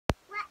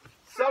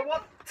So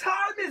what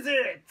time is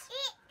it?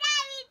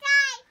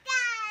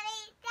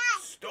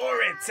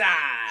 Story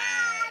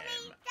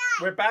time!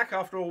 We're back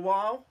after a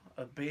while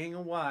of being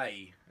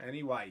away.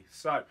 Anyway,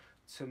 so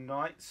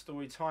tonight's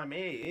story time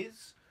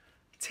is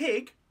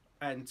Tig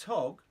and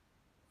Tog,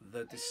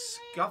 the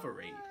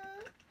Discovery.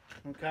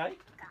 Okay?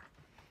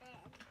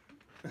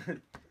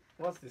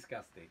 What's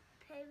disgusting?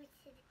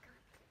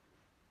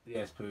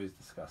 Yes, poo is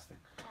disgusting.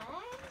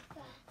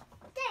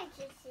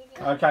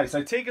 Okay,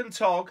 so Tig and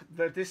Tog,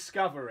 the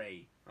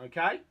Discovery.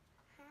 Okay?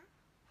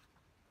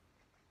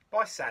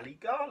 By Sally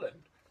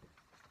Garland.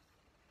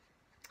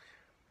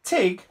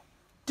 Tig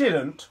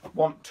didn't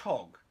want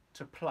Tog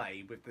to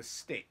play with the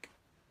stick.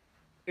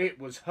 It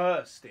was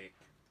her stick.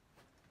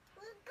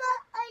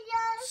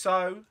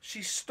 So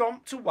she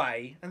stomped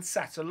away and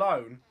sat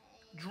alone,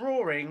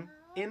 drawing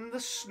in the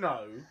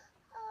snow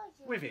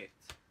with it.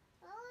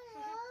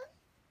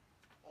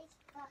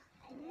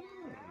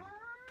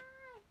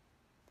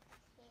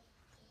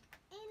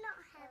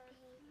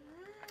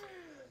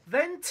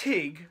 Then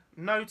Tig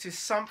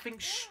noticed something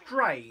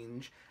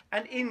strange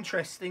and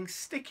interesting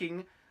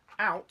sticking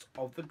out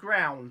of the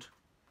ground.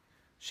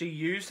 She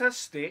used her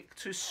stick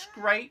to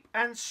scrape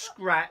and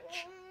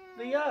scratch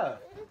the earth.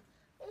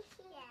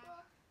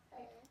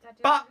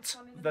 But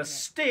the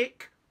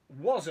stick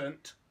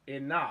wasn't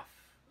enough.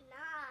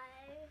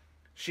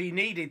 She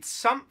needed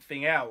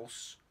something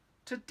else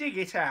to dig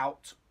it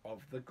out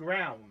of the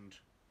ground.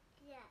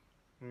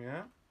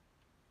 Yeah?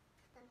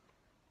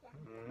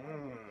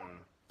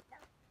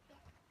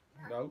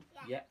 No,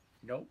 yeah,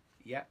 no,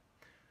 yeah.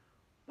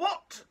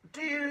 What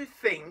do you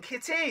think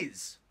it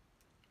is?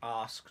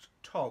 Asked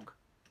Tog.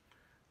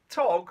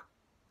 Tog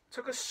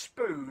took a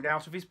spoon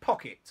out of his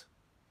pocket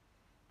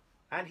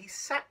and he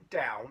sat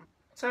down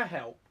to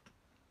help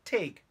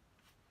Tig.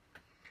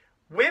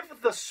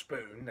 With the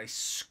spoon they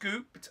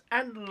scooped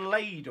and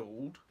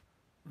ladled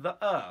the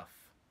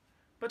earth,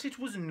 but it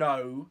was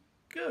no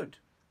good.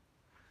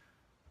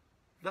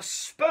 The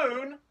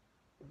spoon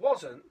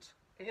wasn't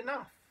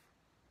enough.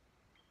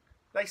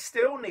 They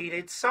still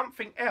needed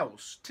something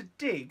else to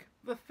dig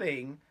the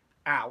thing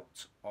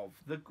out of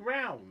the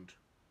ground.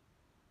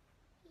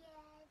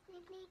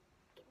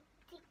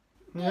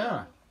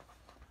 Yeah.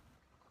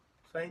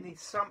 So they need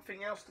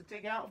something else to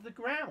dig out of the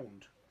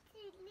ground.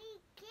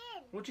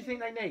 What do you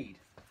think they need?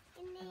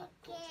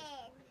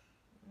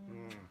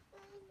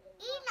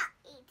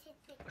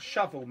 A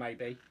shovel,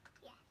 maybe?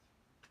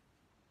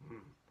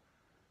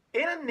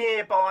 In a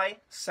nearby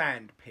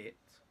sand pit,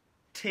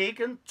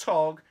 Tig and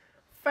Tog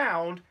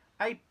found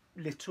a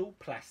little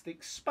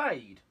plastic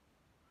spade.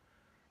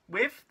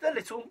 With the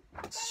little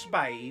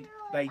spade,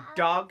 they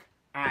dug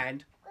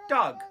and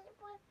dug.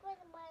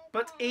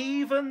 But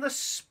even the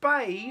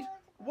spade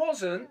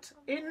wasn't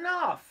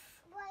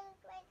enough.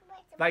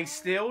 They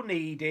still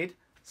needed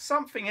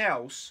something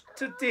else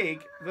to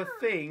dig the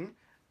thing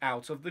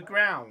out of the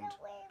ground.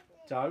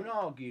 Don't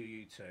argue,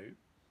 you two.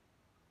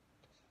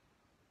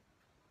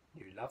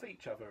 You love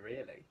each other,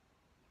 really.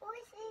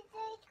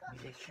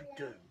 Yes, you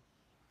do.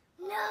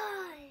 No.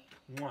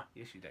 Mwah.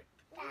 Yes, you do.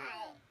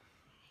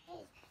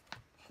 No.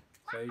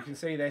 So you can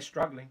see they're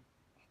struggling.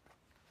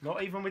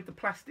 Not even with the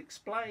plastic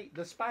spade.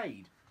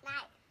 No.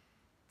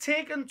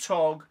 Tig and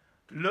Tog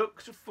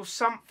looked for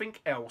something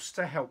else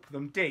to help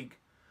them dig.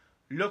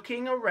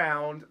 Looking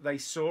around, they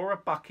saw a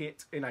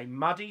bucket in a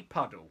muddy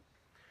puddle.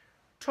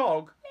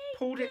 Tog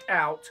pulled it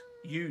out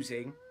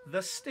using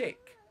the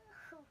stick.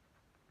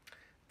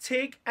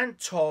 Tig and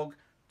Tog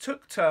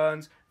took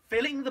turns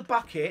filling the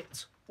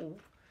bucket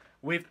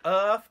with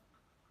earth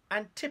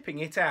and tipping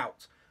it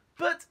out.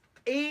 But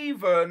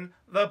even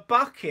the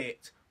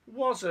bucket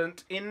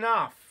wasn't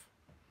enough.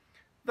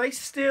 They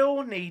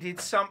still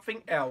needed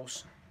something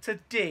else to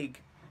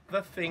dig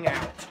the thing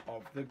out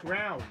of the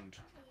ground.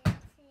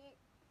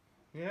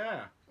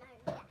 Yeah.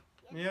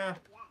 Yeah.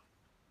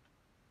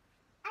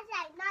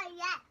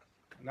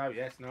 No,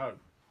 yes, no.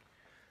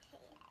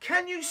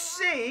 Can you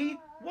see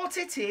what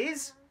it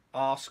is?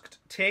 Asked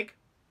Tig.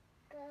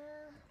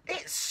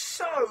 It's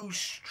so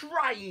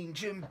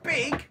strange and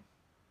big.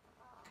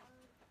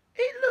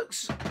 It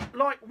looks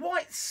like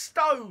white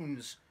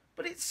stones,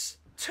 but it's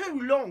too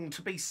long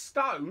to be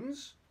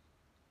stones,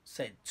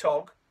 said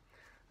Tog.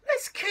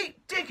 Let's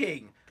keep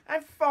digging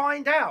and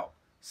find out,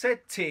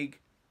 said Tig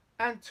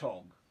and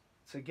Tog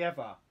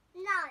together.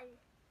 No.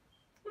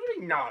 What do you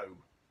mean no?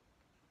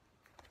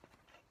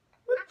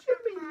 What do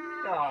you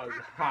mean no?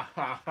 Ha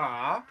ha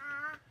ha.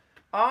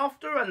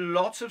 After a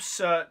lot of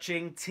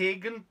searching,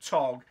 Tig and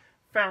Tog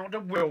found a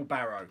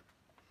wheelbarrow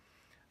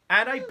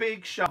and a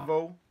big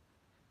shovel.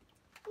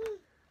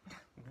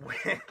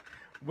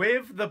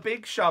 With the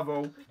big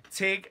shovel,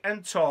 Tig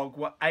and Tog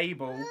were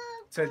able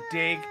to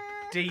dig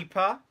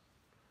deeper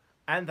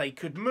and they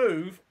could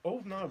move...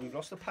 Oh no, we've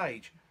lost the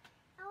page.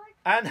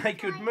 And they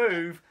could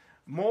move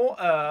more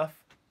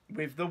earth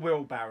with the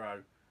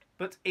wheelbarrow.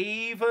 But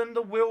even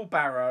the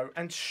wheelbarrow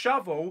and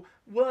shovel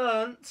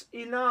weren't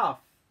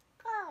enough.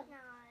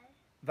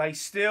 They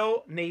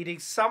still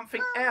needed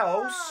something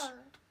else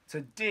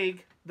to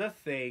dig the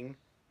thing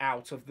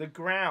out of the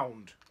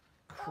ground.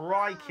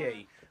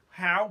 Crikey.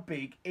 How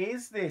big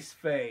is this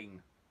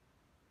thing?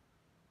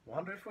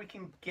 Wonder if we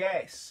can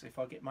guess if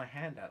I get my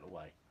hand out of the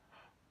way.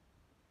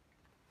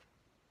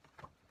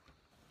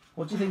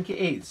 What do you think it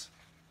is?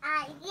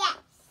 Yes.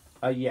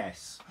 A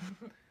yes.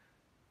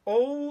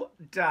 All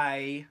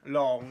day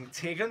long,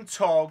 Tig and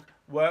Tog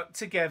worked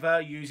together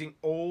using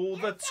all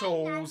the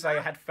tools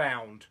they had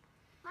found.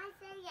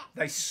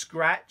 They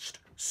scratched,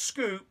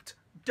 scooped,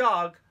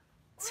 dug,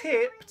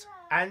 tipped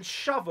and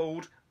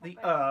shovelled the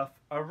earth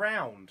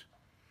around.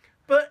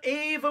 But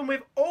even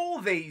with all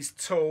these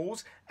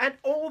tools and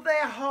all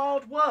their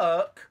hard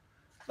work,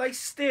 they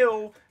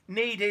still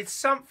needed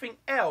something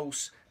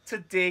else to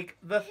dig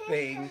the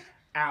thing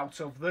out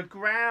of the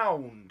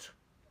ground.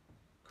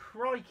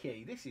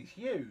 Crikey, this is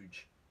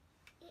huge.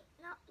 It's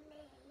not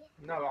me.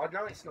 No, I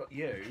know it's not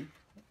you.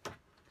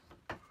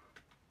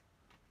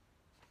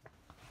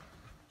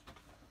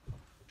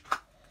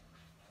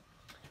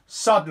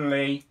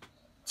 Suddenly,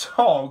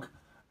 Tog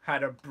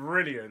had a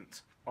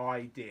brilliant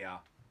idea.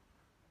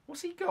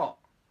 What's he got?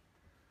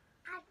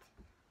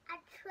 A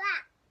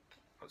track.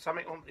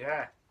 Something on,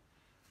 yeah.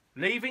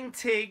 Leaving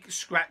Tig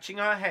scratching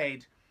her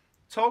head,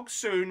 Tog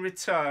soon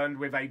returned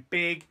with a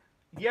big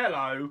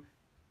yellow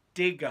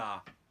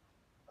digger.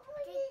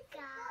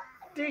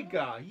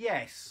 Digger,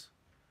 yes.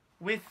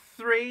 With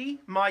 3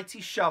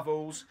 mighty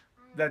shovels,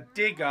 the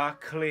digger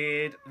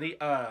cleared the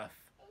earth.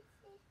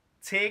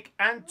 Tig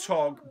and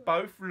Tog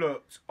both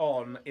looked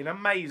on in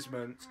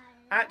amazement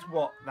at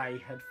what they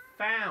had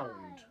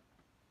found.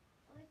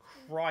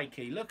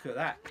 Crikey, look at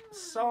that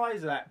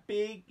size of that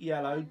big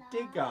yellow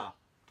digger.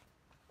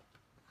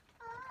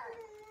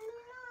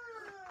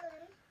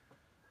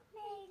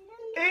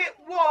 It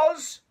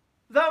was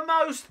the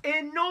most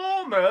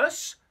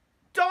enormous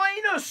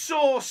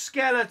dinosaur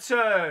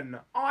skeleton.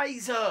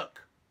 Isaac,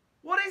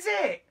 what is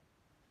it?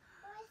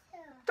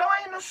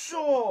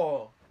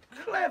 Dinosaur.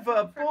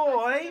 Clever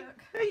boy.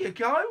 There you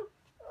go.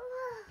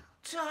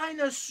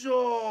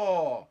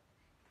 Dinosaur.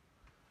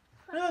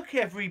 Look,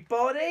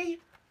 everybody.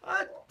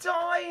 A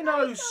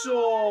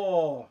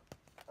dinosaur.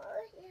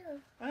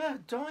 A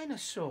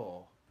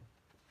dinosaur.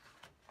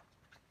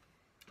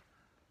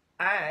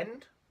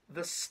 And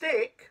the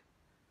stick,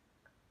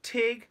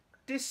 Tig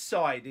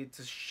decided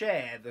to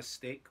share the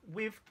stick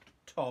with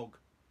Tog.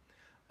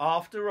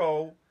 After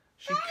all,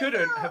 she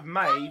couldn't have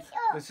made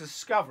the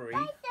discovery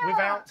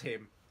without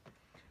him.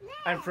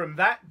 And from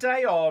that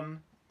day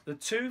on, the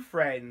two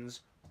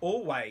friends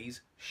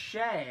always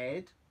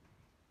shared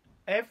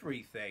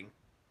everything.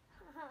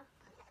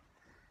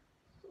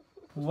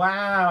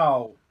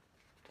 Wow.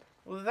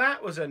 Well,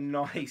 that was a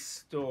nice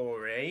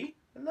story.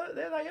 And look,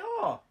 there they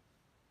are.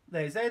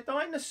 There's their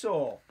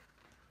dinosaur.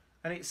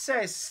 And it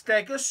says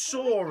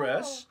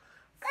Stegosaurus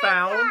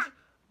found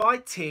by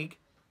Tig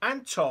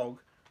and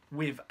Tog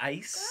with a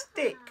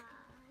stick.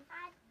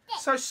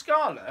 So,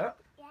 Scarlett,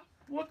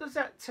 what does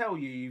that tell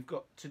you you've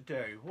got to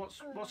do?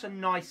 What's a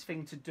nice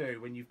thing to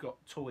do when you've got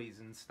toys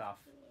and stuff?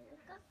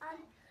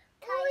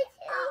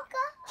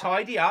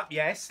 Tidy up,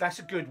 yes, that's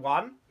a good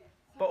one.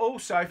 But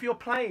also, if you're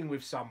playing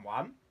with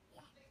someone,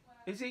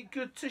 is it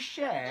good to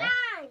share?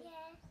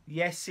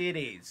 Yes, it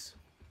is.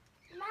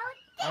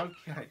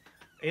 Okay.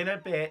 In a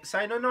bit.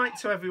 Say no night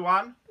to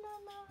everyone.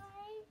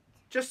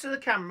 Just to the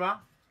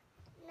camera.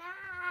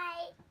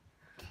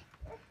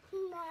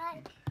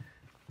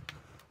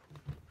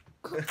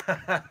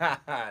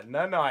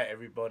 No night,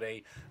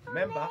 everybody.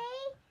 Remember,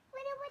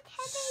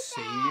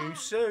 see you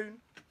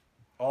soon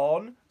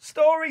on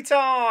Story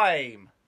Time.